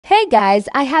Hey guys,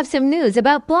 I have some news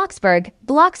about Bloxburg.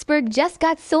 Bloxburg just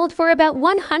got sold for about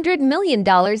 $100 million.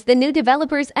 The new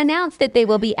developers announced that they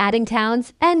will be adding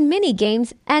towns and mini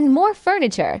games and more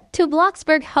furniture to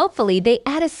Bloxburg. Hopefully they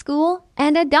add a school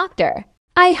and a doctor.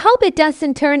 I hope it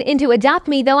doesn't turn into Adopt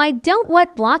Me, though. I don't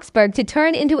want Bloxburg to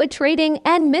turn into a trading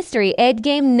and mystery aid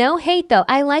game. No hate though,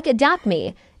 I like Adopt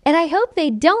Me. And I hope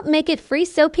they don't make it free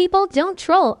so people don't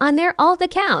troll on their alt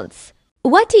accounts.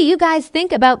 What do you guys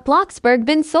think about Bloxburg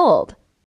been sold?